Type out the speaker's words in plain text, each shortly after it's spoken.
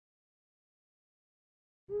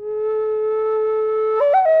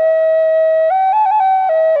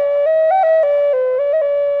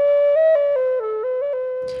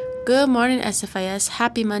Good morning, SFIS.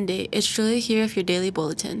 Happy Monday. It's Julia here with your daily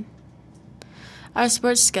bulletin. Our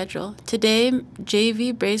sports schedule. Today,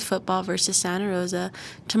 JV Braves football versus Santa Rosa.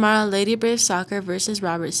 Tomorrow, Lady Braves soccer versus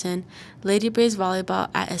Robertson. Lady Braves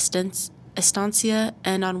volleyball at Estancia.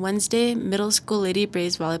 And on Wednesday, middle school Lady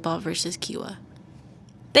Braves volleyball versus Kiwa.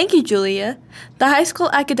 Thank you, Julia. The high school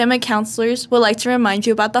academic counselors would like to remind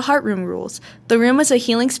you about the Heart Room rules. The room is a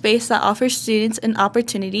healing space that offers students an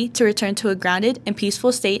opportunity to return to a grounded and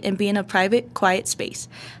peaceful state and be in a private, quiet space.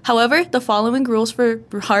 However, the following rules for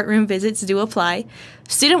Heart Room visits do apply.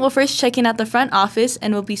 Student will first check in at the front office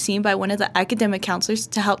and will be seen by one of the academic counselors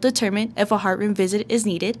to help determine if a Heart Room visit is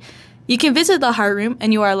needed. You can visit the Heart Room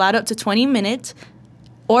and you are allowed up to 20 minutes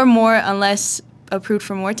or more unless approved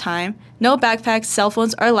for more time. No backpacks, cell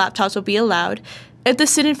phones, or laptops will be allowed. If the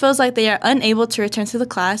student feels like they are unable to return to the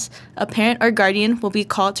class, a parent or guardian will be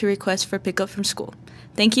called to request for pickup from school.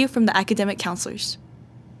 Thank you from the academic counselors.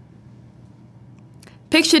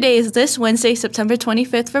 Picture Day is this Wednesday, September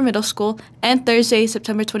 25th for middle school and Thursday,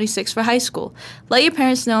 September 26th for high school. Let your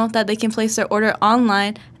parents know that they can place their order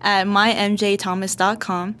online at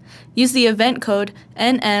mymjthomas.com. Use the event code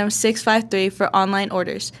NM653 for online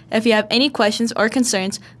orders. If you have any questions or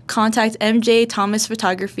concerns, contact MJ Thomas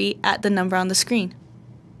Photography at the number on the screen.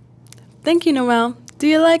 Thank you, Noel. Do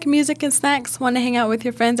you like music and snacks? Want to hang out with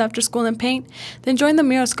your friends after school and paint? Then join the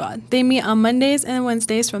Mural Squad. They meet on Mondays and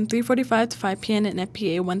Wednesdays from 3:45 to 5 p.m. in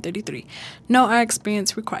FPA 133. No art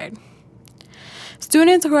experience required.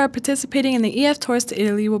 Students who are participating in the EF Tours to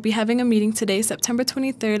Italy will be having a meeting today, September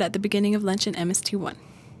 23rd, at the beginning of lunch in MST1.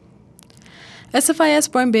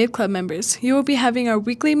 SFIS Born Babe Club members, you will be having our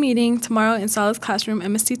weekly meeting tomorrow in Solid's classroom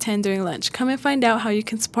MST10 during lunch. Come and find out how you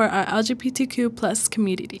can support our LGBTQ plus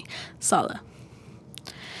community. Sala.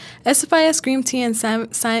 SFIS Green Tea and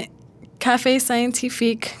Cafe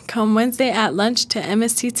Scientifique come Wednesday at lunch to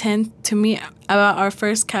MST10 to meet about our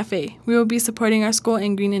first cafe. We will be supporting our school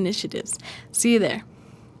and green initiatives. See you there.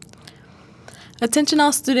 Attention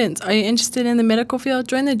all students, are you interested in the medical field?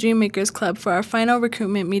 Join the Dream Makers Club for our final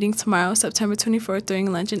recruitment meeting tomorrow, September 24th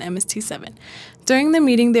during lunch in MST7. During the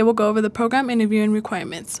meeting, they will go over the program interview and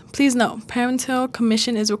requirements. Please note, parental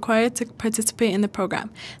commission is required to participate in the program.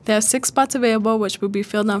 They have 6 spots available, which will be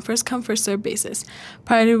filled on first-come, first-served basis.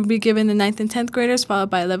 Priority will be given to 9th and 10th graders, followed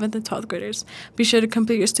by 11th and 12th graders. Be sure to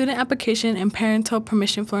complete your student application and parental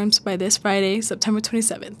permission forms by this Friday, September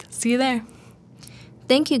 27th. See you there.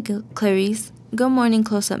 Thank you, Clarice. Good morning,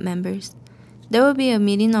 Close-Up members. There will be a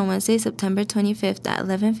meeting on Wednesday, September 25th at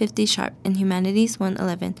 11:50 sharp in Humanities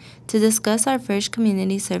 111 to discuss our first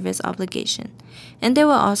community service obligation. And they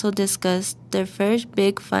will also discuss their first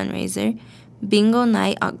big fundraiser, Bingo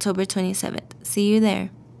Night, October 27th. See you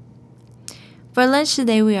there. For lunch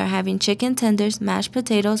today, we are having chicken tenders, mashed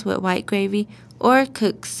potatoes with white gravy, or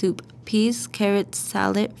cooked soup, peas, carrots,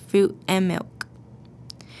 salad, fruit, and milk.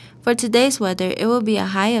 For today's weather, it will be a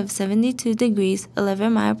high of 72 degrees,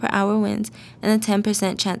 11-mile-per-hour winds, and a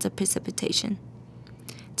 10% chance of precipitation.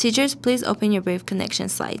 Teachers, please open your Brave Connection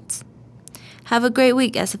slides. Have a great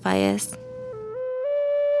week, SFIS.